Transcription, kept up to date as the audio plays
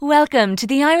Welcome to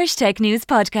the Irish Tech News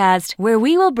Podcast, where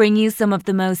we will bring you some of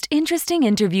the most interesting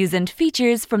interviews and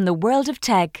features from the world of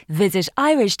tech. Visit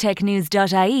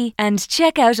irishtechnews.ie and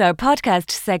check out our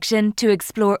podcast section to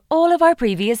explore all of our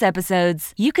previous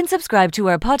episodes. You can subscribe to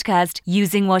our podcast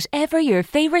using whatever your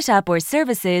favourite app or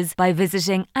service is by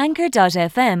visiting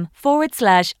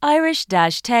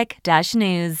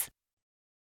anchor.fm/Irish-tech-news.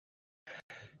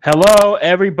 Hello,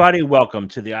 everybody. Welcome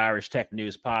to the Irish Tech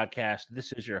News Podcast.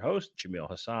 This is your host, Jamil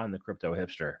Hasan, the Crypto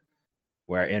Hipster,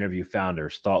 where I interview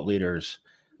founders, thought leaders,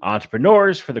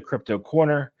 entrepreneurs for the Crypto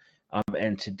Corner.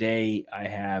 And today I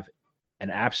have an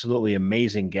absolutely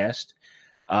amazing guest.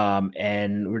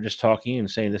 And we're just talking and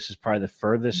saying this is probably the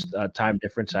furthest time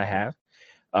difference I have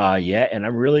yet. And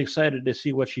I'm really excited to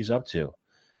see what she's up to.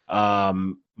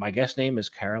 My guest name is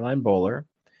Caroline Bowler.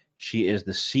 She is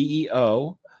the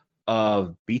CEO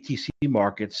of BTC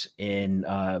Markets in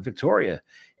Victoria.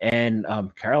 And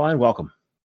Caroline, welcome.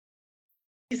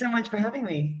 Thank you so much for having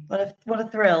me. What a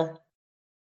thrill.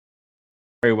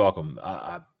 Very welcome.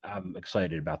 I'm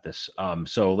excited about this.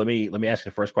 So let me ask you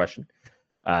the first question.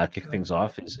 Kick things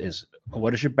off is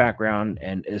what is your background,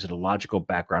 and is it a logical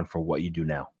background for what you do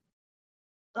now?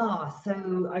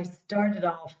 So I started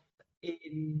off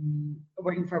in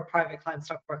working for a private client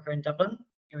stockbroker in Dublin,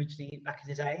 originally back in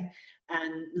the day,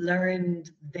 and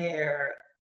learned there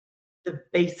the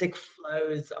basic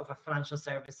flows of a financial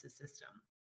services system.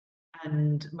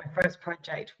 And my first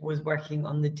project was working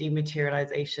on the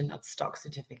dematerialization of stock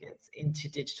certificates into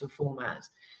digital format.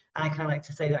 And I kind of like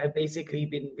to say that I've basically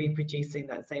been reproducing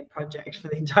that same project for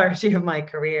the entirety of my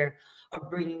career, of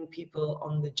bringing people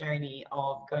on the journey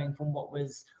of going from what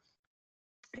was,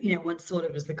 once sort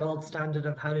of as the gold standard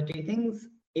of how to do things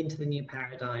into the new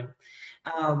paradigm.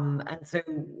 And so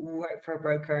worked for a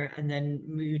broker and then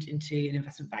moved into an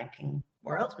investment banking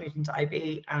world, moved into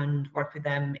IB and worked with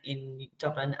them in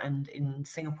Dublin and in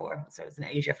Singapore. So I was in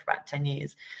Asia for about 10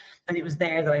 years. And it was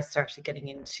there that I started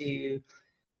getting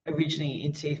originally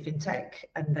into FinTech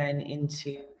and then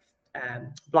into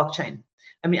blockchain.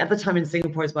 I mean, at the time in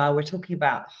Singapore as well, we're talking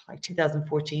about like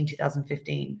 2014,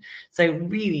 2015. So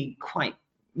really quite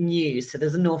new. So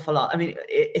there's an awful lot. I mean,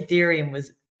 Ethereum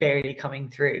was barely coming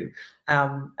through.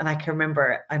 And I can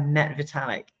remember I met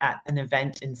Vitalik at an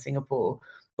event in Singapore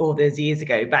all those years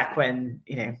ago, back when,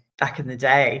 back in the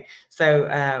day. So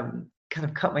kind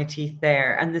of cut my teeth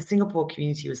there. And the Singapore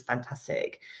community was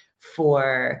fantastic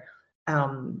for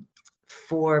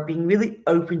being really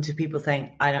open to people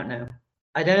saying, I don't know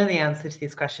the answer to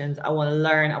these questions. I want to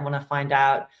learn. I want to find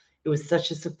out. It was such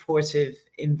a supportive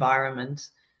environment.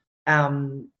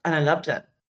 And I loved it.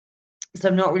 So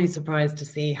I'm not really surprised to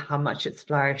see how much it's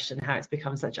flourished and how it's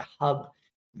become such a hub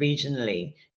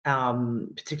regionally,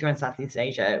 particularly in Southeast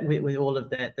Asia, with all of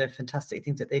the fantastic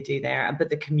things that they do there. But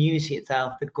the community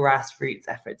itself, the grassroots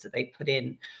efforts that they put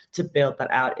in to build that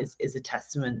out is a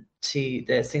testament to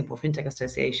the Singapore FinTech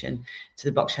Association, to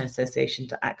the Blockchain Association,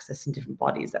 to access in different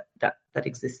bodies that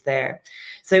exist there.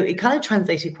 So it kind of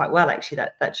translated quite well, actually,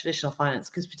 that traditional finance,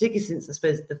 because particularly since, I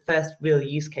suppose, the first real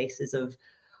use cases of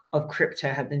crypto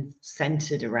have been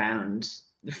centered around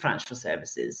the financial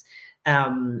services.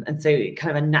 And so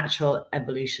kind of a natural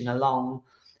evolution along.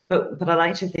 But I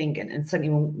like to think, and certainly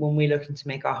when we're looking to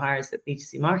make our hires at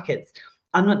BTC Markets,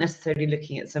 I'm not necessarily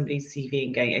looking at somebody's CV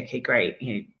and going, okay, great,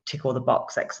 tick all the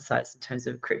box exercise in terms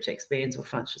of crypto experience or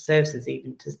financial services,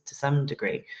 even to some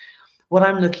degree. What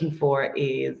I'm looking for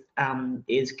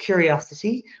is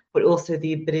curiosity, but also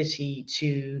the ability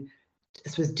to, I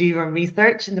suppose, do your own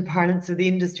research in the parlance of the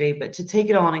industry, but to take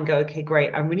it on and go, okay,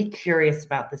 great, I'm really curious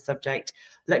about this subject.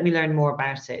 Let me learn more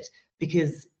about it,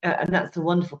 because, and that's the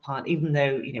wonderful part, even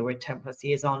though, we're 10 plus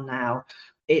years on now,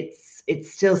 it's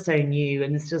still so new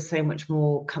and there's still so much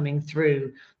more coming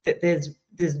through that there's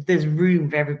room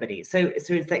for everybody. So it's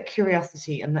that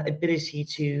curiosity and that ability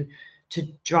to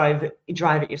drive it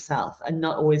yourself and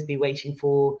not always be waiting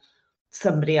for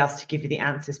somebody else to give you the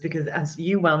answers, because as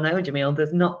you well know, Jamil,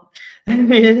 there's not,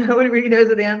 no one really knows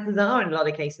what the answers are in a lot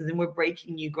of cases, and we're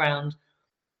breaking new ground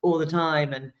all the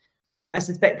time. And I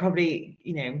suspect probably,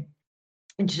 in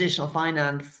traditional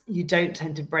finance, you don't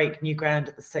tend to break new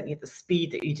ground certainly at the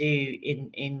speed that you do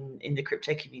in the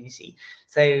crypto community.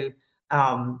 So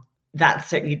that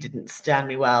certainly didn't stand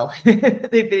me well,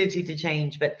 the ability to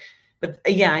change. But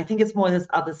yeah, I think it's more there's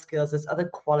other skills, there's other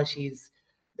qualities.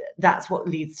 That's what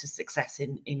leads to success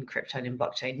in crypto and in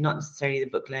blockchain, not necessarily the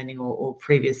book learning or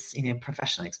previous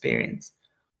professional experience.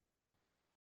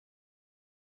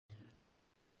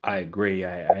 I agree.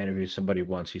 I interviewed somebody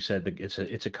once. He said that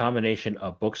it's a combination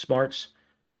of book smarts,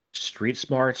 street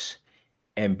smarts,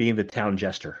 and being the town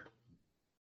jester.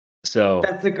 So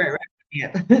that's a great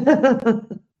Yeah.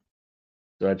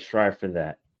 So let's try for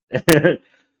that.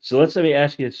 So let me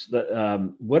ask you,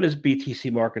 what is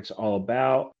BTC Markets all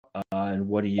about, and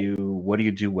what do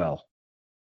you do well?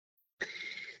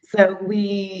 So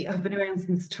we have been around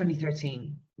since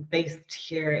 2013, based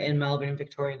here in Melbourne,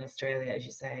 Victoria, in Australia, as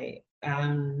you say.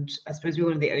 And I suppose we're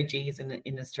one of the OGs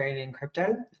in Australian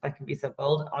crypto, if I can be so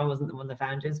bold. I wasn't one of the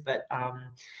founders, but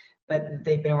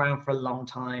they've been around for a long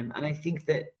time. And I think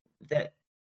that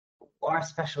our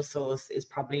special sauce is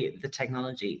probably the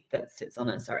technology that sits on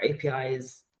it. So our API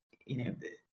is,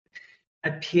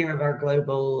 a peer of our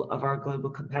global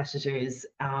competitors,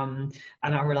 and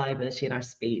our reliability and our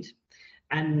speed.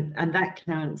 And that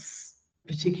counts,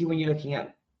 particularly when you're looking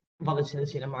at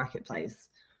volatility in a marketplace.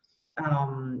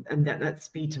 And that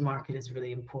speed to market is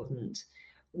really important.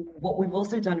 What we've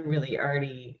also done really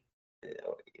early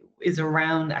is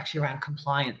around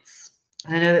compliance.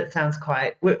 And I know that sounds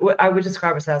quite, I would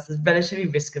describe ourselves as relatively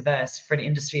risk averse for an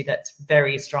industry that's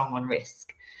very strong on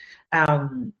risk.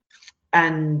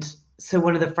 And so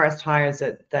one of the first hires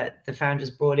that the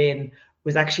founders brought in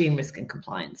was actually in risk and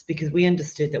compliance, because we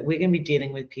understood that we're going to be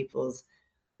dealing with people's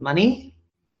money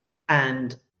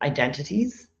and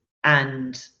identities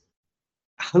and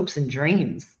hopes and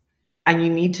dreams. And you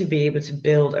need to be able to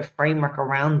build a framework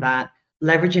around that,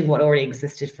 leveraging what already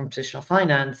existed from traditional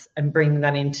finance and bringing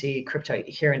that into crypto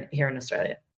here in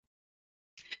Australia.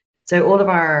 So all of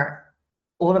our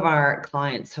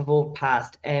clients have all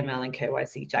passed AML and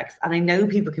KYC checks. And I know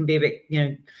people can be a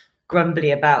bit,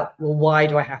 grumbly about, well, why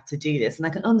do I have to do this? And I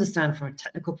can understand from a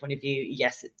technical point of view,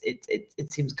 yes,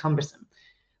 it seems cumbersome.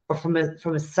 But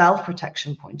from a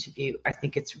self-protection point of view, I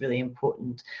think it's really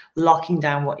important. Locking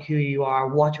down who you are,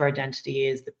 what your identity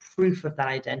is, the proof of that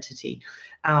identity,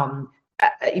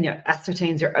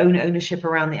 ascertains your own ownership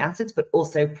around the assets, but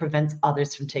also prevents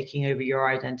others from taking over your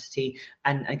identity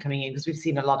and coming in. Because we've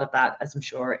seen a lot of that, as I'm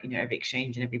sure every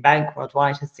exchange and every bank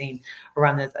worldwide has seen,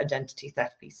 around those identity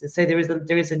theft pieces. So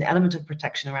there is an element of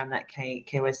protection around that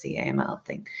KYC AML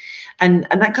thing, and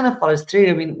that kind of follows through.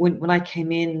 I mean, when I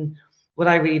came in, what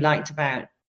I really liked about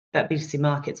BTC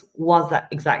Markets was that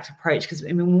exact approach. Because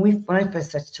I mean, when I first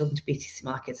started talking to BTC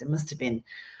Markets, it must have been,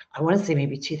 I want to say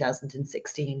maybe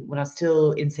 2016, when I was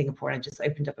still in Singapore, and I just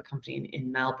opened up a company in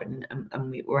Melbourne,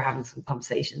 and we were having some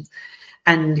conversations,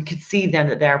 and could see then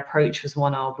that their approach was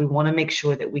one of, we want to make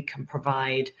sure that we can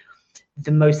provide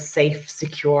the most safe,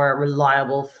 secure,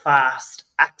 reliable, fast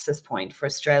access point for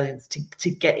Australians to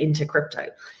get into crypto.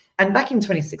 And back in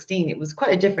 2016, it was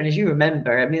quite a different, as you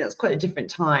remember, I mean, it was quite a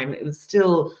different time. It was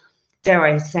still, dare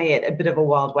I say it, a bit of a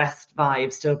Wild West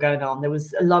vibe still going on. There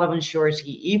was a lot of unsurety,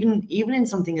 even in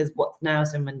something as what's now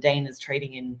so mundane as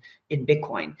trading in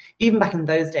Bitcoin. Even back in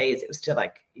those days, it was still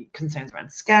like concerns around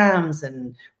scams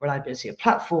and reliability of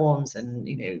platforms and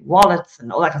wallets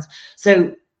and all that kind of stuff.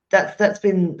 So that's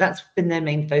been their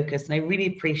main focus, and I really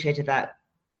appreciated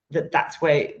that's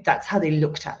how they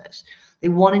looked at it. They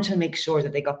wanted to make sure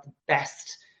that they got the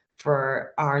best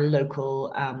for our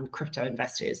local crypto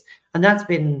investors, and that's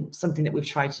been something that we've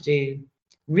tried to do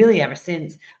really ever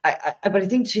since. But I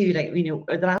think too,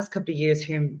 the last couple of years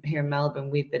here in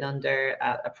Melbourne, we've been under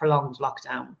a prolonged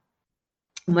lockdown.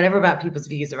 And whatever about people's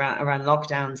views around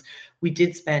lockdowns, we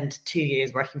did spend 2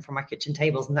 years working from our kitchen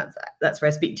tables, and that's where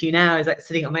I speak to you now, is like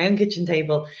sitting on my own kitchen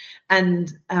table,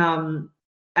 and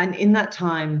in that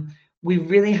time, we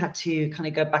really had to kind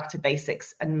of go back to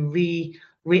basics and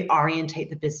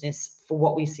reorientate the business for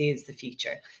what we see as the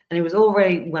future. And it was all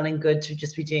very well and good to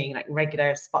just be doing like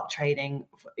regular spot trading,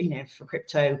 for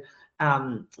crypto,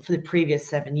 for the previous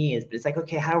 7 years. But it's like,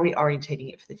 okay, how are we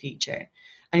orientating it for the future?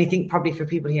 And I think probably for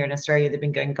people here in Australia, they've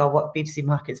been going, God, what BTC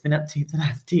Market's been up to for the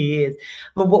last 2 years.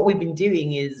 But what we've been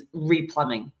doing is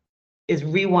replumbing, is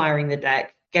rewiring the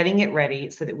deck, getting it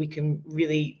ready so that we can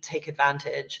really take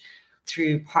advantage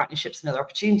through partnerships and other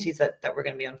opportunities that we're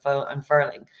going to be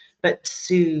unfurling. But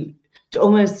to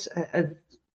almost,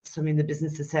 something the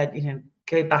business has said,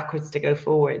 go backwards to go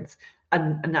forwards,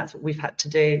 and that's what we've had to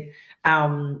do.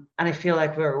 And I feel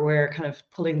like we're kind of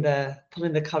pulling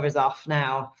the covers off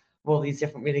now of all these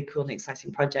different really cool and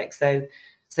exciting projects. So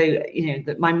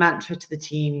my mantra to the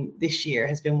team this year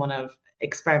has been one of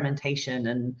experimentation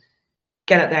and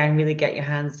get out there and really get your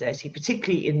hands dirty,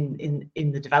 particularly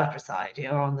in the developer side.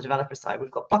 On the developer side,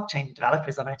 we've got blockchain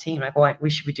developers on our team. Like, boy,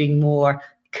 we should be doing more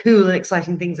cool and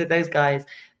exciting things with those guys,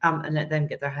 and let them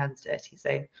get their hands dirty.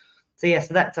 So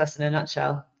that's us in a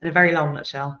nutshell, in a very long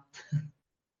nutshell.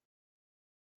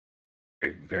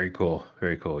 Very cool.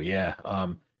 Very cool. Yeah.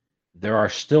 There are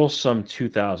still some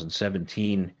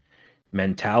 2017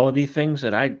 mentality things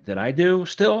that I do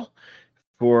still.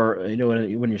 For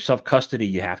when you're self-custody,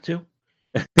 you have to.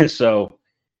 So,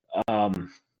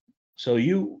 so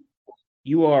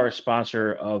you are a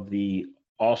sponsor of the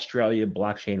Australia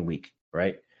Blockchain Week,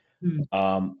 right?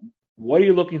 What are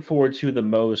you looking forward to the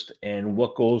most, and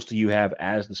what goals do you have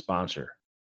as the sponsor?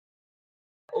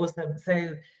 Awesome.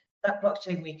 So that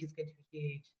blockchain week is going to be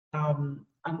huge.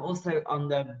 I'm also on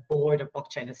the board of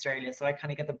Blockchain Australia, so I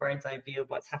kind of get the bird's eye view of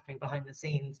what's happening behind the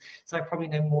scenes. So I probably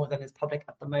know more than is public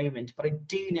at the moment, but I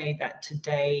do know that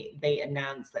today they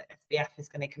announced that SBF is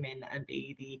going to come in and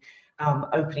be the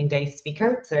opening day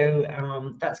speaker. So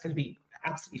that's going to be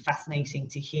absolutely fascinating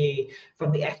to hear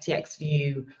from the FTX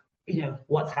view,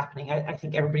 what's happening. I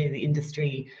think everybody in the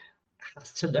industry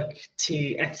has to look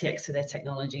to FTX for their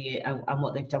technology and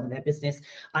what they've done with their business.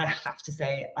 I have to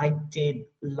say, I did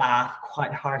laugh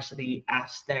quite heartily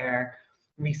at their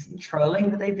recent trolling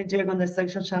that they've been doing on their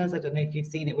social channels. I don't know if you've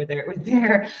seen it with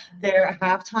their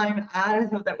halftime ad. I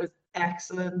thought that was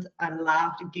excellent and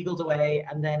laughed and giggled away.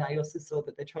 And then I also saw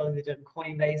that the trolling they did on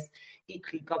Coinbase.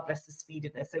 Equally, God bless the speed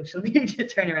of their social media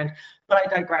turnaround. But I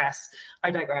digress.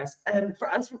 For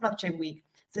us, for Blockchain Week,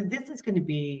 so this is going to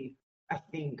be, I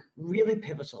think, really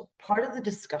pivotal. Part of the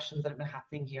discussions that have been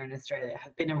happening here in Australia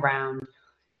have been around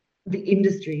the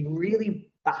industry really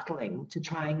battling to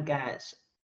try and get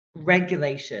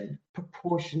regulation,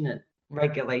 proportionate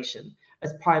regulation,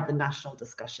 as part of the national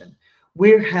discussion.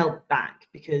 We're held back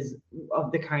because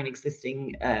of the current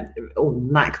existing or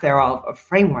lack thereof of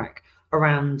framework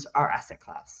around our asset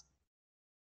class.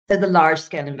 So the large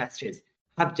scale investors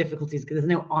have difficulties because there's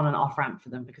no on and off ramp for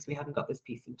them because we haven't got this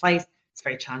piece in place. It's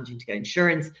very challenging to get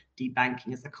insurance.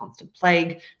 Debanking is a constant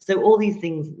plague. So all these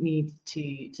things need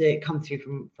to come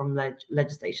through from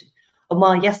legislation. And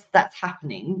while, yes, that's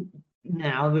happening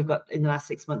now, we've got, in the last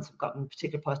 6 months, we've gotten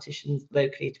particular politicians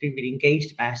locally to be really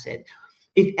engaged about it.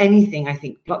 If anything, I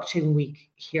think Blockchain Week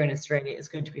here in Australia is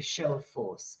going to be a show of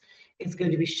force. It's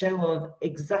going to be a show of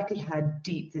exactly how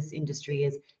deep this industry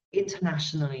is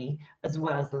internationally as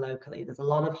well as locally. There's a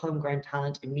lot of homegrown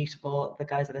talent, Immutable, the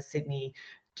guys out of Sydney,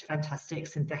 fantastic.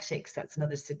 Synthetics, that's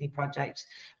another Sydney project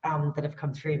that have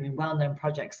come through. I mean, well-known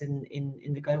projects in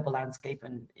the global landscape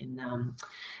and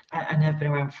have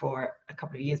been around for a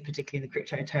couple of years, particularly in the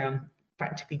crypto term,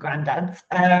 practically granddads.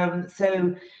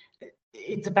 So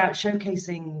it's about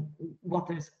showcasing what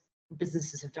those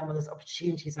businesses have done, what those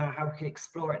opportunities are, how we can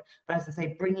explore it. But as I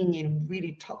say, bringing in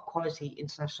really top quality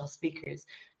international speakers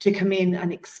to come in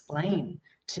and explain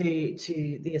to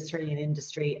the Australian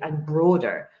industry and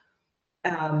broader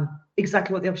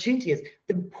exactly what the opportunity is.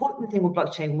 The important thing with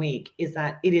Blockchain Week is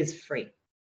that it is free.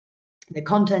 The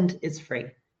content is free.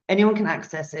 Anyone can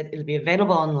access it. It'll be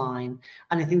available online.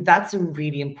 And I think that's a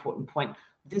really important point.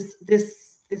 This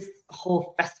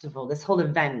whole festival, this whole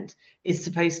event is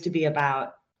supposed to be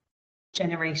about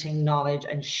generating knowledge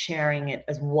and sharing it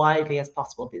as widely as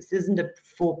possible. This isn't a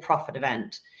for-profit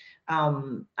event.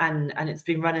 And it's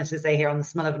been run, as I say, here on the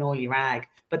smell of an oily rag,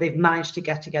 but they've managed to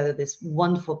get together this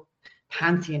wonderful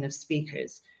pantheon of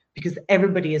speakers because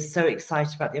everybody is so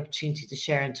excited about the opportunity to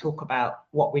share and talk about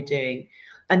what we're doing.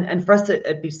 And for us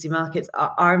at BTC Markets,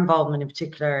 our involvement in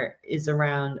particular is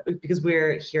around, because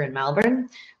we're here in Melbourne,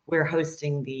 we're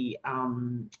hosting the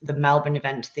Melbourne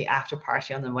event, the after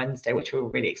party on the Wednesday, which we're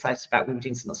really excited about. We were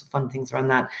doing some lots of fun things around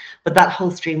that. But that whole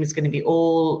stream is going to be a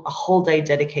whole day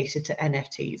dedicated to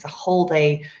NFTs, a whole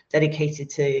day dedicated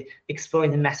to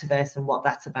exploring the metaverse and what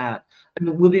that's about. I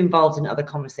mean, we'll be involved in other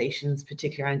conversations,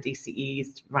 particularly around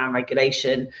DCEs, around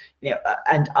regulation,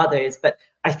 and others. But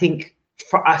I think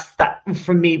for us,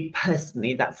 for me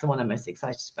personally, that's the one I'm most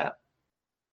excited about.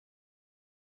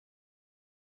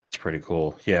 It's pretty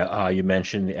cool. Yeah, you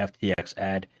mentioned the FTX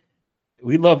ad.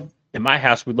 In my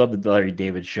house, we love the Larry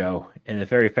David show, and the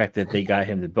very fact that they got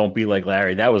him to "Don't Be Like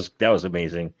Larry," that was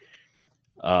amazing.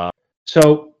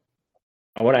 So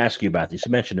I want to ask you about this.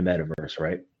 You mentioned the metaverse,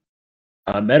 right?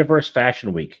 Metaverse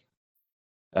Fashion Week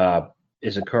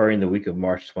is occurring the week of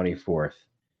March 24th,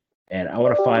 and I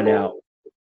want to find out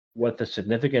what the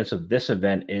significance of this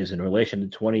event is in relation to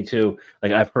 22.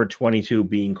 Like, I've heard 22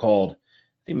 being called,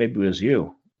 I think maybe it was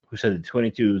you who said that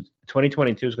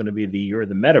 2022 is going to be the year of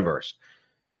the metaverse.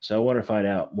 So I want to find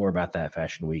out more about that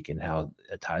Fashion Week and how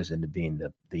it ties into being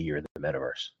the year of the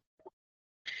metaverse.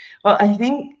 Well, I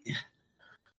think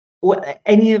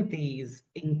any of these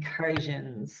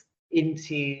incursions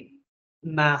into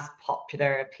mass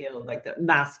popular appeal, like the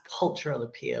mass cultural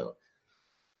appeal,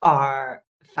 are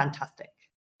fantastic.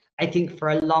 I think for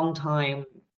a long time,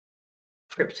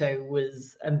 crypto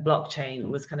and blockchain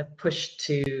was kind of pushed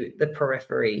to the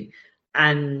periphery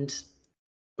and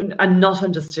not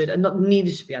understood and not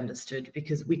needed to be understood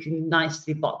because we can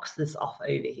nicely box this off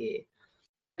over here.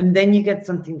 And then you get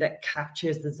something that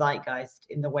captures the zeitgeist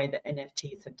in the way that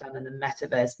NFTs have done in the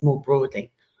metaverse more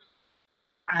broadly.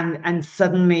 And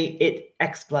suddenly it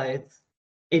explodes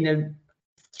in a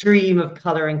stream of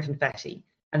color and confetti.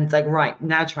 And it's like, right,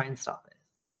 now try and stop it.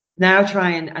 Now try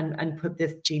and put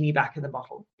this genie back in the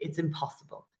bottle. It's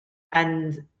impossible.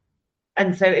 And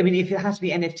so, I mean, if it has to be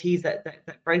NFTs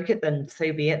that broke it, then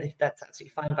so be it. If that's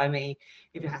absolutely fine by me.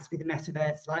 If it has to be the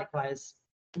metaverse, likewise,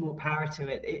 more power to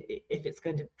it. If it's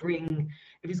going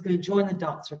to join the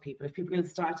dots for people, if people are going to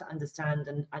start to understand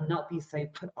and not be so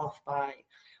put off by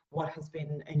what has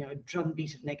been, a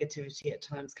drumbeat of negativity at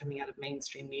times coming out of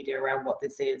mainstream media around what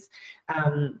this is,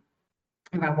 around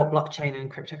what blockchain and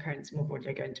cryptocurrency more broadly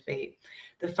are going to be.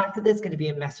 The fact that there's going to be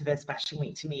a metaverse fashion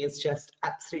week to me is just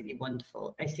absolutely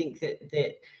wonderful. I think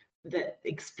that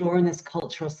exploring this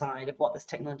cultural side of what this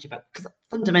technology about, because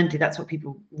fundamentally that's what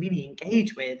people really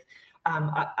engage with,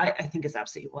 I think is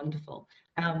absolutely wonderful.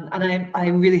 And I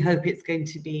really hope it's going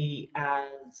to be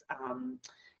as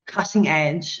cutting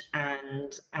edge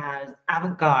and as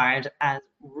avant-garde as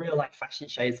real life fashion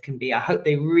shows can be. I hope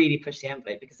they really push the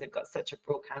envelope because they've got such a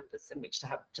broad canvas in which to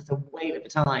have just a whale of a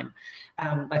time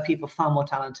by people far more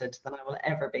talented than I will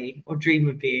ever be or dream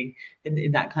of being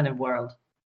in that kind of world.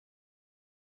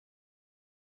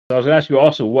 So I was going to ask you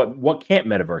also, what can't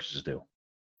metaverses do?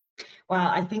 Well,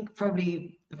 I think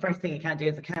probably the first thing it can't do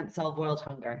is it can't solve world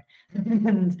hunger.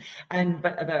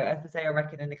 But as I say, I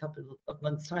reckon in a couple of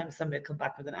months' time, somebody will come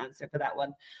back with an answer for that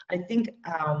one. I think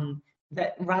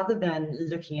that rather than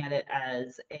looking at it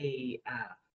as a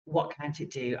what can't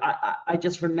it do, I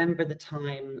just remember the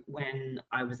time when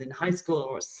I was in high school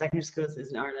or secondary school, as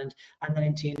in Ireland, and then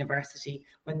into university,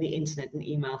 when the internet and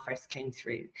email first came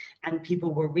through, and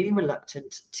people were really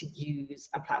reluctant to use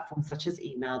a platform such as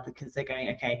email because they're going,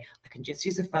 okay, I can just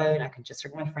use a phone, I can just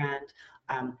ring my friend.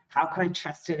 How can I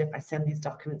trust it if I send these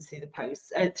documents through the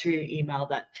post, through email,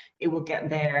 that it will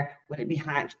get there? Will it be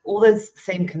hacked? All those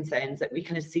same concerns that we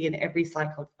kind of see in every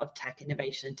cycle of tech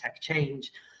innovation and tech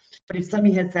change. But if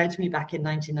somebody had said to me back in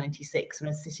 1996, when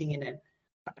I was sitting in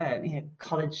a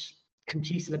college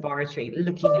computer laboratory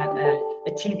looking at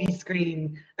a TV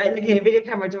screen, looking at a video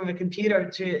camera to a computer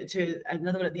to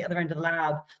another one at the other end of the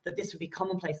lab, that this would be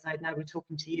commonplace, and I'd now be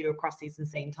talking to you across these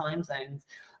insane time zones,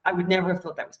 I would never have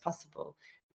thought that was possible.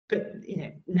 But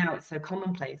now it's so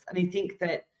commonplace, and I think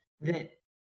that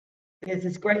there's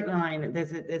this great line.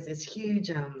 There's this huge,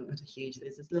 there's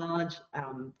this large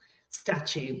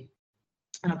statue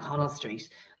on O'Connell Street,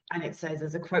 and it says,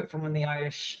 there's a quote from one of the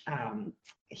Irish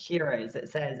heroes that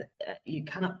says, you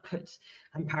cannot put,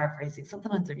 I'm paraphrasing,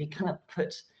 something like that, you cannot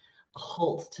put a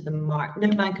halt to the march, no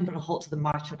man can put a halt to the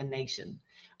march of a nation.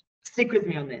 Stick with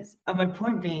me on this. And my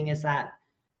point being is that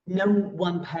no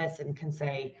one person can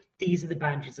say, these are the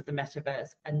boundaries of the metaverse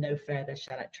and no further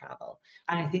shall it travel.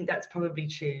 And I think that's probably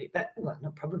true. Well,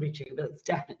 not probably true, but it's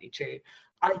definitely true.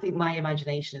 I think my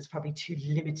imagination is probably too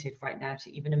limited right now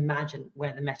to even imagine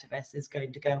where the metaverse is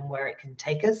going to go and where it can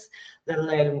take us, let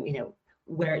alone,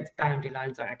 where its boundary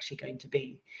lines are actually going to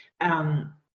be. And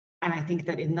I think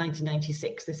that in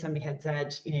 1996, if somebody had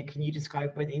said, can you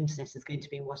describe where the internet is going to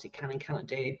be and what it can and cannot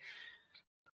do,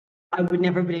 I would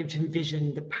never have been able to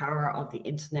envision the power of the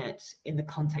internet in the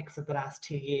context of the last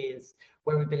 2 years,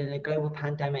 where we've been in a global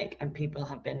pandemic and people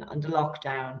have been under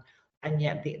lockdown, and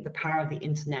yet the power of the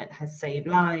internet has saved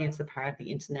lives. The power of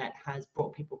the internet has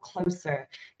brought people closer.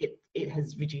 It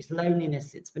has reduced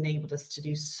loneliness. It's enabled us to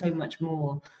do so much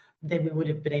more than we would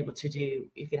have been able to do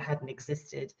if it hadn't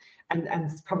existed. And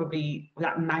probably,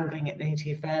 without mangling it any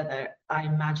too further, I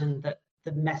imagine that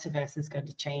the metaverse is going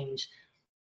to change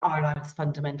our lives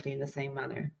fundamentally in the same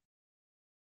manner.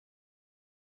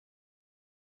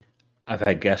 I've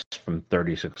had guests from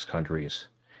 36 countries,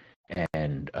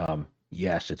 and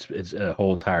yes, it's a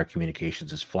whole entire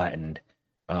communications is flattened.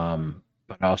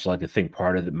 But I also like to think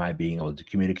part of my being able to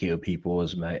communicate with people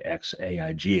is my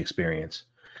ex-AIG experience.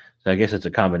 So I guess it's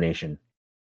a combination.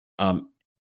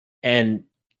 And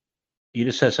you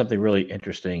just said something really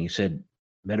interesting. You said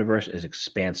metaverse is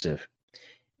expansive.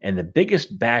 And the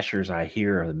biggest bashers I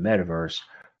hear of the metaverse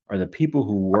are the people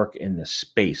who work in the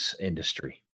space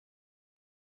industry.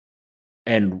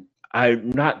 And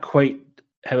I'm not quite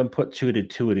haven't put two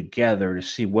together to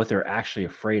see what they're actually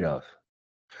afraid of.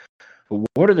 But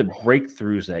what are the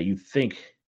breakthroughs that you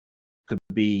think could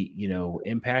be,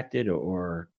 impacted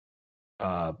or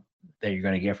that you're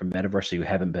going to get from metaverse that you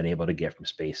haven't been able to get from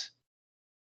space?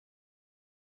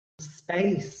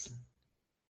 Space.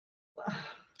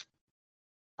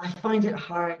 I find it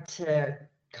hard to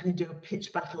kind of do a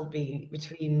pitch battle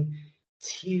between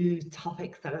two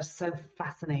topics that are so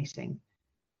fascinating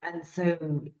and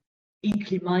so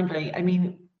equally mind-blowing. I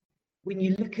mean, when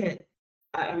you look at,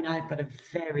 I mean, I've got a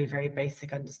very, very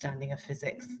basic understanding of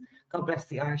physics. God bless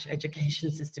the Irish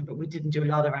education system, but we didn't do a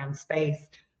lot around space.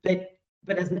 But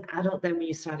as an adult, then when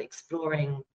you start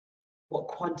exploring what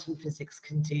quantum physics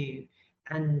can do,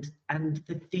 and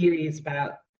the theories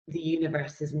about the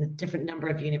universes and the different number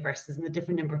of universes and the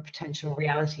different number of potential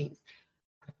realities,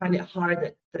 I find it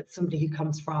hard that somebody who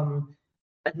comes from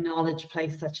a knowledge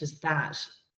place such as that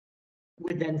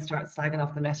would then start slagging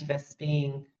off the metaverse as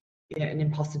being, an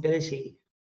impossibility.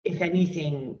 If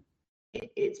anything,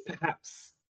 it's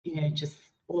perhaps, just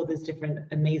all those different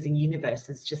amazing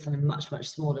universes just on a much, much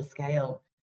smaller scale,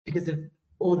 because of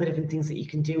all the different things that you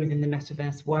can do within the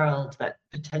metaverse world that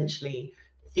potentially,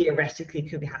 theoretically,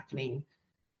 could be happening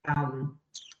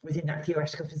within that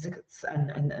theoretical physics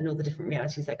and all the different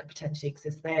realities that could potentially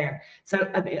exist there. So,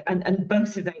 I mean, and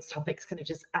both of those topics kind of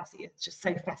just absolutely, it's just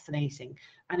so fascinating.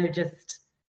 And are just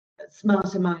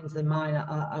smarter minds than mine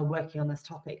are working on those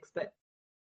topics. But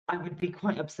I would be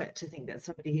quite upset to think that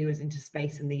somebody who is into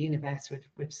space and the universe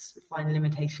would find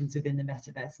limitations within the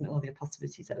metaverse and all the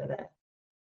possibilities that are there.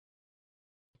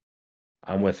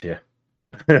 I'm with you.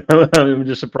 I'm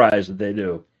just surprised that they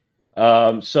do.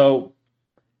 So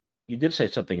you did say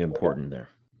something important there.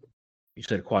 You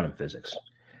said quantum physics.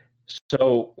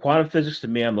 So quantum physics, to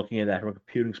me, I'm looking at that from a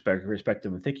computing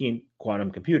perspective. I'm thinking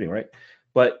quantum computing, right?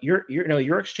 But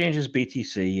your exchange is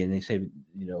BTC, and they say,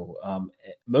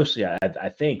 mostly I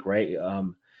think, right,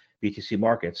 BTC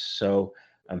Markets. So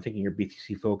I'm thinking you're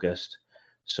BTC focused.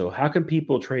 So how can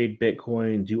people trade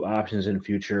Bitcoin, do options and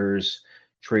futures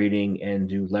trading, and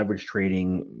do leverage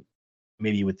trading,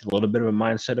 maybe with a little bit of a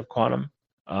mindset of quantum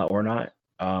or not?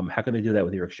 How can they do that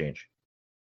with your exchange?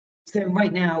 So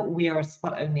right now we are a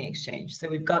spot only exchange. So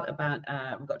we have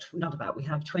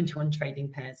 21 trading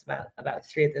pairs. About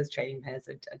 3 of those trading pairs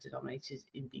are denominated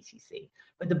in BTC.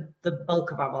 But the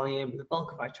bulk of our volume, the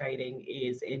bulk of our trading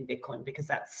is in Bitcoin, because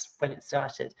that's when it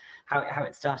started, how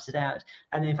it started out.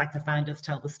 And in fact, the founders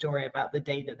tell the story about the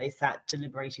day that they sat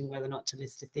deliberating whether or not to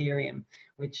list Ethereum,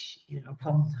 which,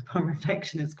 upon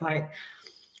reflection is quite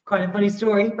a funny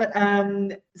story. But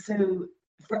so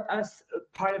for us,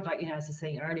 part of, as I was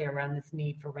saying earlier, around this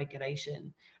need for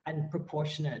regulation and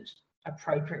proportionate,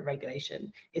 appropriate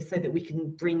regulation, is so that we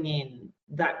can bring in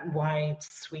that wide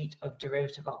suite of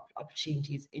derivative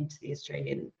opportunities into the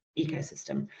Australian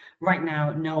ecosystem. Right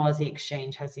now, no Aussie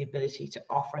exchange has the ability to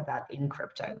offer that in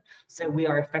crypto. So we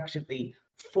are effectively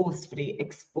forcefully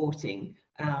exporting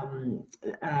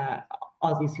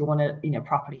Aussies who want to,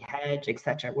 properly hedge,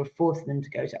 etc. We're forcing them to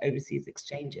go to overseas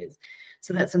exchanges.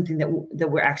 So that's something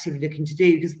that we're actively looking to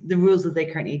do, because the rules as they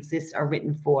currently exist are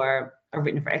written for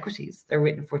equities. They're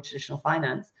written for traditional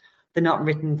finance. They're not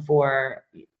written for,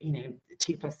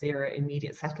 2+0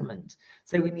 immediate settlement.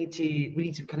 So we need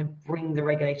to kind of bring the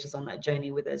regulators on that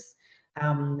journey with us,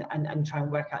 and try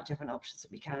and work out different options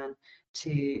that we can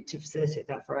to facilitate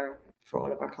that for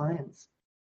all of our clients.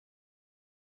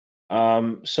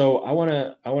 So I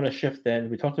want to shift then.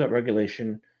 We talked about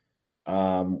regulation.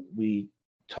 We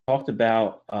talked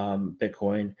about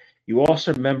Bitcoin. You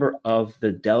also a member of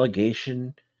the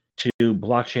delegation to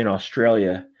Blockchain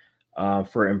Australia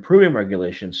for improving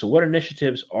regulation. So what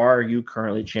initiatives are you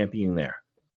currently championing there?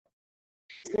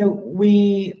 So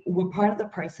we were part of the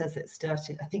process that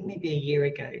started, I think, maybe a year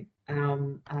ago.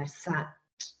 I sat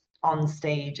on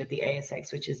stage at the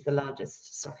ASX, which is the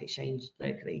largest stock exchange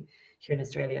locally here in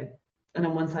Australia. And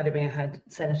on one side of me, I had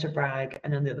Senator Bragg,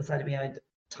 and on the other side of me, I had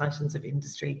titans of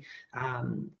industry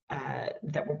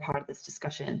that were part of this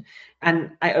discussion.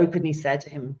 And I openly said to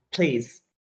him, please,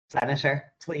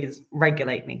 Senator, please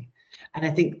regulate me. And I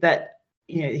think that,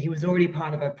 he was already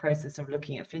part of a process of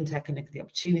looking at FinTech and looking at the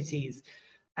opportunities.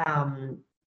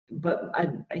 But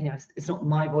it's not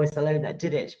my voice alone that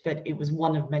did it, but it was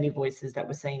one of many voices that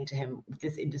was saying to him,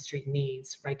 this industry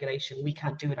needs regulation. We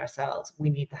can't do it ourselves. We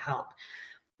need the help.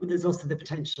 But there's also the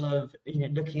potential of,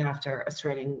 looking after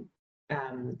Australian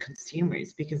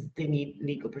consumers, because they need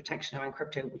legal protection around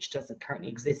crypto, which doesn't currently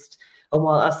exist. And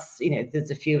while us,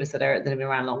 there's a few of us that have been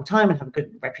around a long time and have a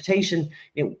good reputation,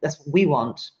 that's what we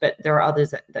want. But there are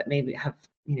others that maybe have,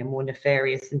 more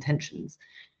nefarious intentions.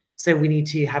 So we need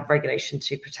to have regulation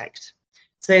to protect.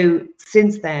 So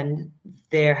since then,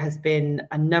 there has been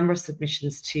a number of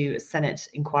submissions to a Senate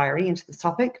inquiry into this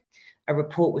topic. A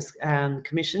report was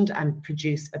commissioned and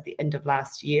produced at the end of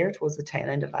last year, towards the tail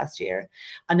end of last year.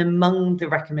 And among the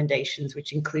recommendations,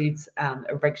 which includes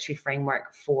a regulatory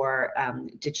framework for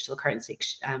digital currency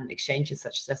exchanges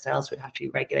such as ourselves, would have to be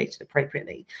regulated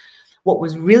appropriately. What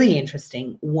was really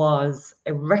interesting was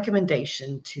a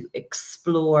recommendation to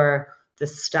explore the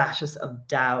status of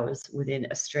DAOs within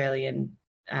Australian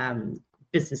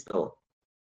business law.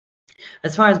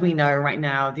 As far as we know right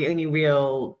now, the only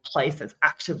real place that's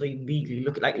actively legally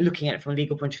looking at it from a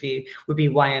legal point of view would be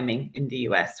Wyoming in the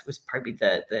US, was probably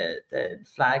the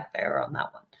flag bearer on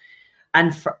that one.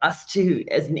 And for us to,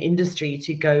 as an industry,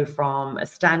 to go from a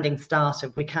standing start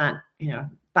of we can't,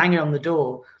 bang it on the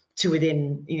door, to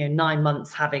within 9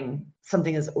 months having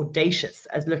something as audacious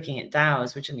as looking at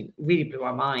DAOs, which really blew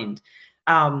our mind.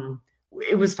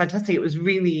 It was fantastic. It was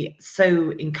really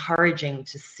so encouraging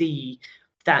to see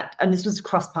that, and this was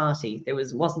cross-party. There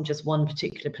wasn't just one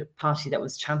particular party that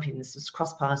was championing this. Was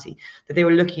cross-party, that they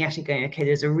were looking at it going, okay,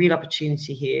 there's a real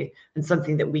opportunity here and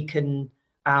something that we can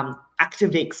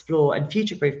actively explore and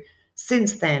future-proof.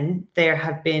 Since then, there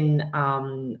have been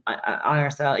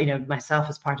IRSL, myself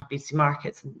as part of BTC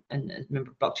Markets and as a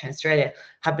member of Blockchain Australia,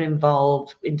 have been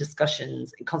involved in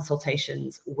discussions and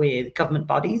consultations with government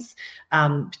bodies,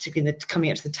 particularly coming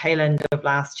up to the tail end of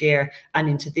last year and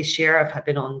into this year. I've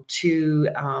been on 2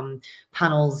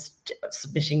 panels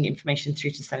submitting information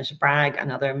through to Senator Bragg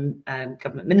and other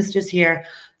government ministers here.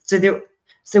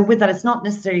 So with that, it's not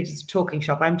necessarily just a talking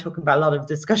shop. I'm talking about a lot of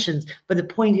discussions, but the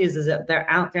point is that they're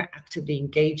out there actively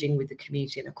engaging with the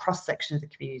community and a cross-section of the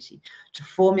community to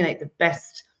formulate the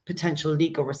best potential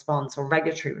legal response or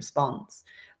regulatory response,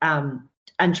 and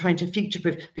trying to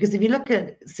future-proof. Because if you look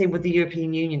at, say, what the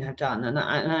European Union have done, and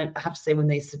I have to say, when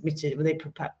they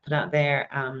put out their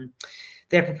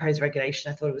proposed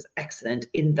regulation, I thought it was excellent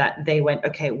in that they went,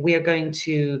 okay, we're going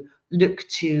to look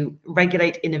to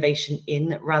regulate innovation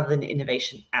in rather than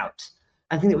innovation out.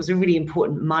 I think it was a really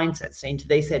important mindset change.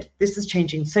 They said, this is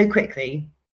changing so quickly,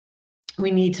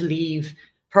 we need to leave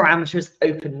parameters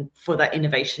open for that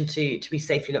innovation to be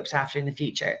safely looked after in the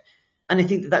future. And I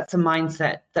think that's a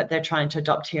mindset that they're trying to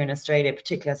adopt here in Australia,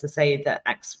 particularly, as I say, that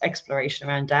exploration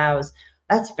around DAOs.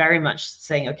 That's very much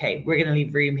saying, okay, we're going to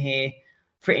leave room here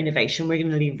for innovation. We're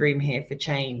going to leave room here for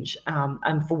change,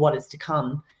 and for what is to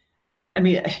come. I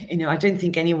mean, I don't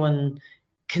think anyone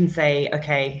can say,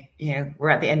 okay, we're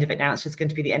at the end of it now. It's just going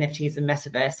to be the NFTs and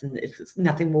metaverse, and it's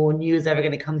nothing more new is ever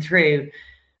going to come through.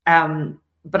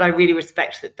 But I really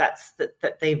respect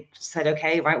that they've said,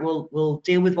 okay, right, we'll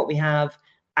deal with what we have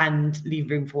and leave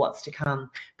room for what's to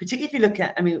come. Particularly if you look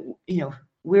at,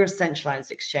 we're a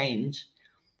centralized exchange.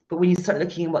 But when you start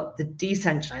looking at what the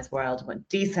decentralized world, what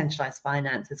decentralized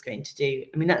finance is going to do,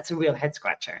 that's a real head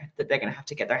scratcher that they're going to have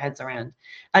to get their heads around.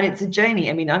 And it's a journey.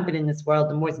 I've been in this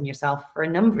world, and more than yourself, for a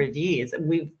number of years, and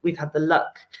we've had the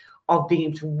luck of being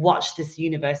able to watch this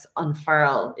universe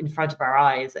unfurl in front of our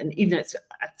eyes, and even it's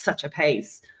at such a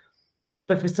pace.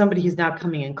 But for somebody who's now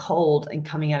coming in cold and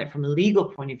coming at it from a legal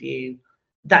point of view,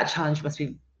 that challenge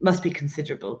must be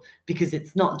considerable, because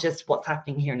it's not just what's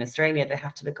happening here in Australia. They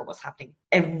have to look at what's happening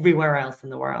everywhere else in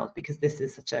the world, because this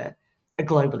is such a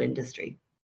global industry.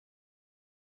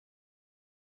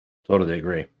 Totally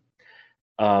agree.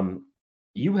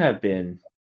 You have been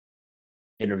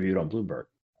interviewed on Bloomberg.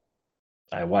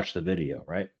 I watched the video,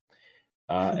 right?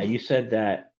 And you said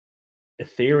that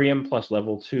Ethereum plus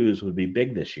level 2s would be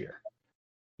big this year.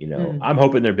 I'm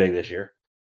hoping they're big this year.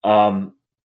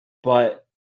 But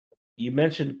you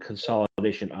mentioned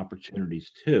consolidation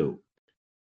opportunities too,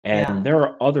 and there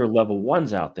are other level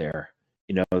 1s out there.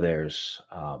 There's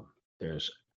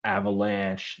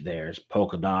Avalanche, there's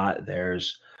Polkadot,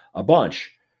 there's a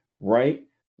bunch, right?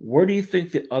 Where do you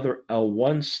think the other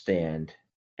L1s stand,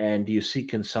 and do you see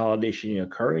consolidation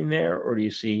occurring there, or do you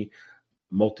see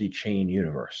multi-chain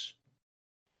universe?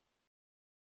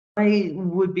 I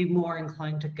would be more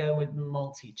inclined to go with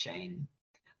multi-chain.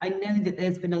 I know that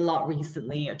there's been a lot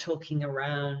recently talking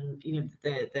around,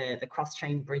 the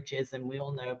cross-chain bridges, and we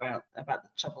all know about the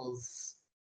troubles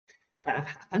that have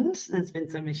happened. There's been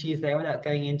some issues there without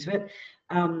going into it.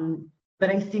 But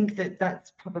I think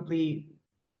that's probably,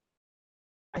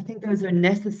 I think those are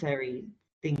necessary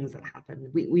things that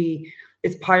happen.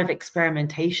 It's part of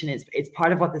experimentation. It's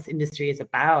part of what this industry is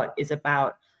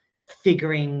about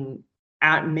figuring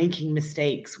out, making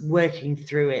mistakes, working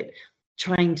through it,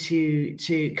 trying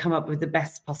to come up with the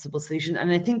best possible solution.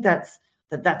 And I think that's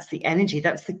the energy,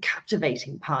 that's the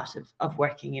captivating part of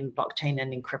working in blockchain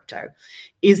and in crypto,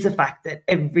 is the fact that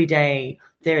every day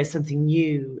there is something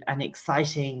new and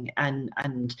exciting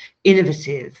and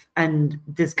innovative, and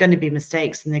there's going to be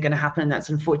mistakes, and they're going to happen, and that's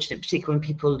unfortunate, particularly when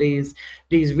people lose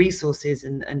resources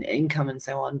and income and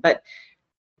so on. But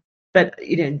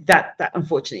that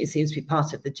unfortunately seems to be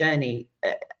part of the journey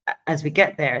as we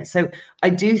get there. So I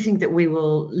do think that we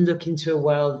will look into a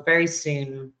world very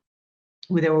soon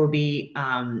where there will be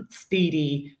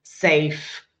speedy,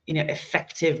 safe,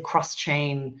 effective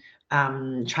cross-chain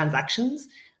transactions.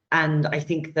 And I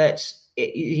think that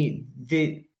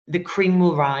the cream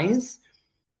will rise,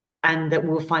 and that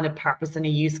we'll find a purpose and a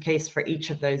use case for each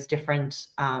of those different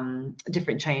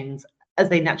chains as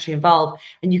they naturally evolve.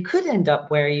 And you could end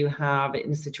up where you have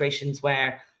in situations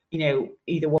where, you know,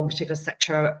 either one particular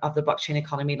sector of the blockchain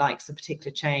economy likes a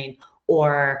particular chain,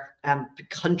 or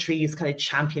countries kind of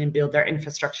champion and build their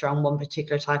infrastructure on one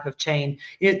particular type of chain.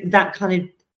 You know, that kind of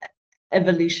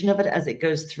evolution of it as it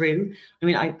goes through. I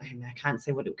mean, I can't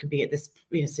say what it could be at this,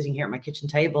 you know, sitting here at my kitchen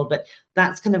table, but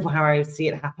that's kind of how I see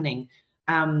it happening.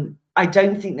 I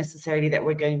don't think necessarily that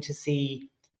we're going to see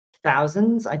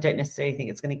thousands. I don't necessarily think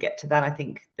it's going to get to that. I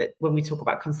think that when we talk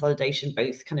about consolidation,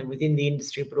 both kind of within the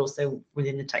industry, but also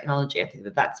within the technology, I think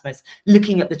that that's most,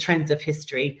 looking at the trends of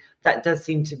history, that does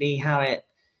seem to be how it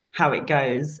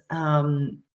goes.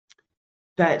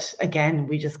 But again,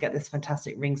 we just get this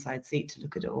fantastic ringside seat to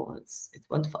look at it all. It's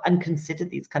wonderful, and consider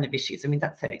these kind of issues. I mean,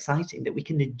 that's so exciting that we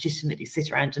can legitimately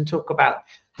sit around and talk about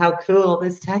how cool all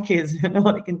this tech is and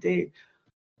what it can do.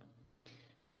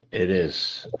 It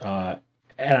is.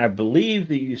 And I believe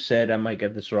that you said, I might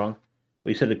get this wrong,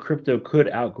 but you said that crypto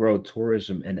could outgrow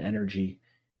tourism and energy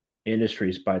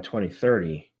industries by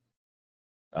 2030.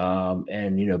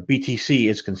 And, you know, BTC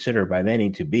is considered by many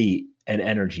to be an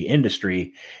energy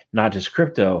industry, not just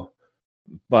crypto.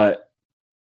 But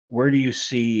where do you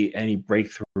see any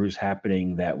breakthroughs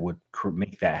happening that would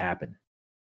make that happen?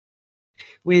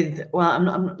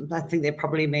 I think they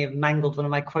probably may have mangled one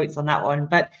of my quotes on that one,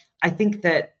 but I think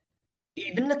that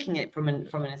even looking at it from an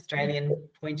Australian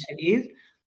point of view,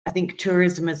 I think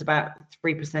tourism is about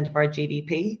 3% of our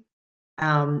GDP.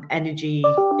 Energy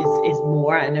is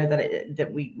more. I know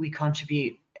that we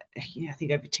contribute, you know, I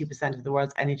think over 2% of the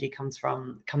world's energy comes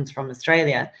from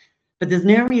Australia. But there's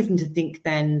no reason to think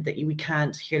then that we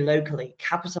can't here locally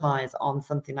capitalize on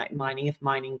something like mining, if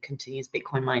mining continues,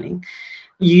 Bitcoin mining,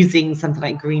 using something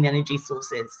like green energy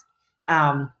sources.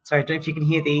 Sorry, I don't know if you can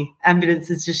hear the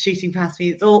ambulances just shooting past me.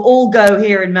 It's all go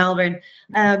here in Melbourne.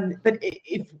 But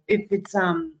if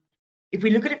we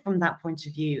look at it from that point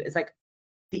of view, it's like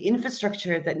the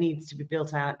infrastructure that needs to be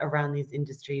built out around these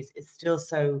industries is still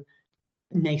so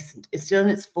nascent. It's still in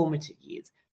its formative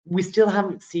years. We still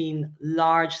haven't seen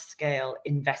large scale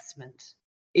investment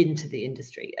into the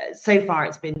industry. So far,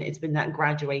 it's been that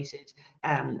graduated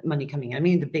money coming in. I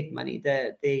mean, the big money,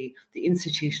 the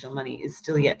institutional money is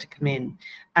still yet to come in.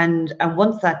 And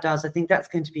once that does, I think that's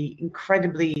going to be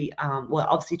incredibly, well,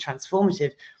 obviously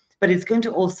transformative, but it's going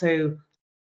to also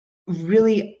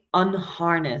really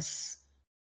unharness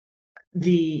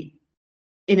the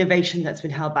innovation that's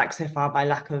been held back so far by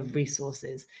lack of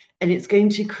resources. And it's going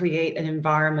to create an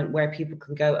environment where people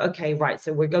can go, okay, right,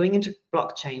 so we're going into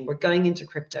blockchain, we're going into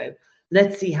crypto.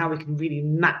 Let's see how we can really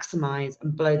maximize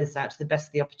and blow this out to the best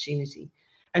of the opportunity.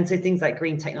 And so things like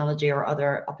green technology or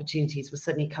other opportunities will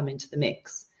suddenly come into the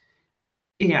mix.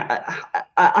 You know,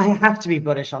 I have to be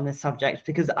bullish on this subject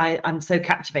because I'm so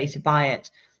captivated by it.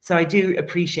 So I do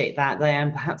appreciate that I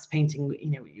am perhaps painting,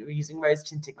 you know, you're using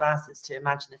rose-tinted glasses to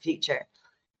imagine the future.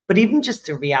 But even just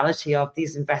the reality of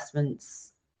these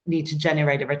investments need to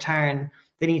generate a return,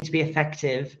 they need to be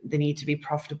effective, they need to be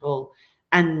profitable.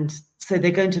 And so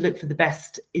they're going to look for the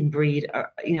best in breed,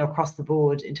 you know, across the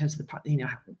board in terms of the, you know,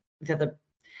 the other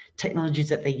technologies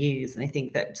that they use. And I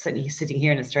think that certainly sitting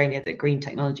here in Australia, that green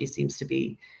technology seems to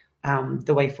be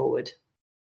the way forward.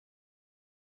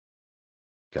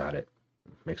 Got it.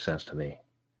 Makes sense to me.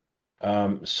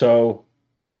 So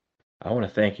I want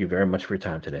to thank you very much for your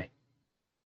time today.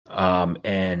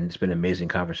 And it's been an amazing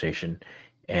conversation.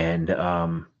 And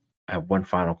I have one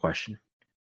final question.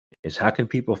 Is how can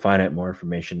people find out more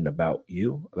information about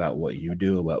you, about what you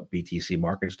do, about BTC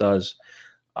Markets does?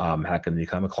 How can they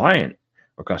become a client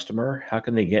or customer? How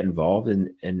can they get involved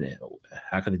and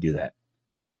how can they do that?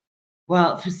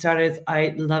 Well, for starters,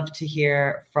 I'd love to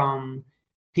hear from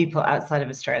people outside of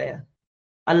Australia.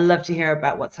 I'd love to hear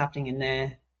about what's happening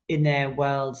in their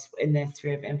worlds, in their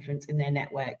sphere of influence, in their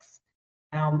networks.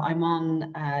 I'm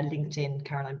on LinkedIn,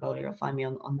 Caroline Bowlah. You'll find me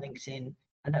on LinkedIn,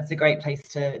 and that's a great place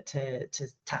to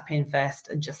tap in first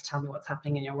and just tell me what's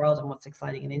happening in your world and what's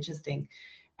exciting and interesting.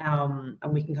 And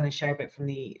we can kind of share a bit from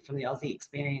the Aussie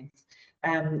experience.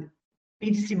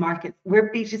 BTC Markets,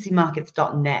 we're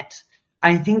btcmarkets.net.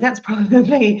 I think that's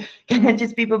probably going to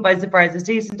just people by surprise. It's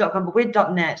decent.com, but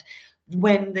we're .net.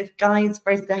 when the guys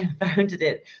first founded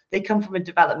it, they come from a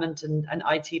development and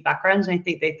IT background, and I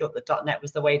think they thought that .NET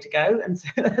was the way to go, and so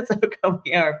that's how come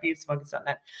we are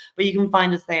BTCmarkets.net. But you can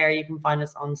find us there. You can find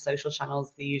us on social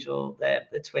channels, the usual,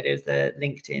 the Twitters, the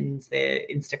LinkedIns, the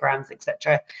Instagrams,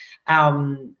 etc.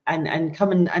 And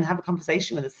come and have a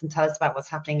conversation with us and tell us about what's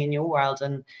happening in your world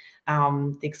and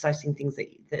the exciting things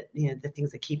that the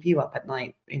things that keep you up at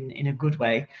night in a good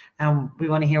way. We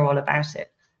want to hear all about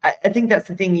it. I think that's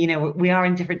the thing, we are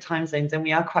in different time zones and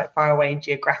we are quite far away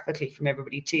geographically from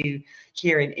everybody too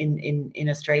here in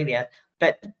Australia.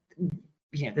 But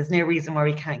there's no reason why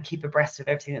we can't keep abreast of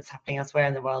everything that's happening elsewhere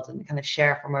in the world and kind of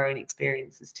share from our own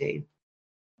experiences too.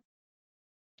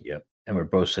 Yep. And we're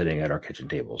both sitting at our kitchen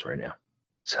tables right now.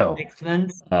 So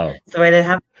excellent. So I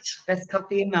have best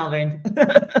coffee in Melbourne.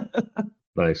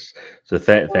 Nice. So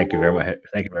thank you very much.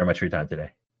 Thank you very much for your time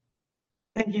today.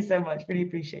 Thank you so much. Really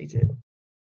appreciate it.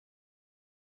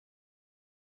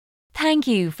 Thank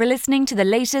you for listening to the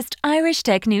latest Irish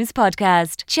Tech News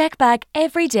podcast. Check back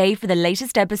every day for the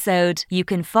latest episode. You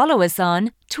can follow us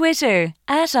on Twitter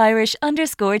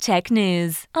 @Irish_Tech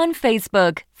News, on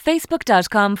Facebook,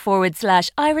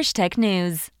 facebook.com/Irish Tech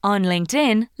News, on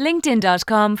LinkedIn,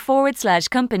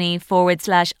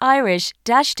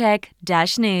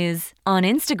 linkedin.com/Irish-Tech-News, on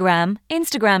Instagram,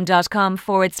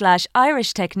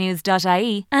 instagram.com/Irish Tech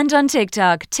News.ie, and on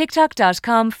TikTok,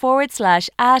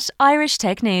 tiktok.com/@Irish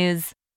Tech News.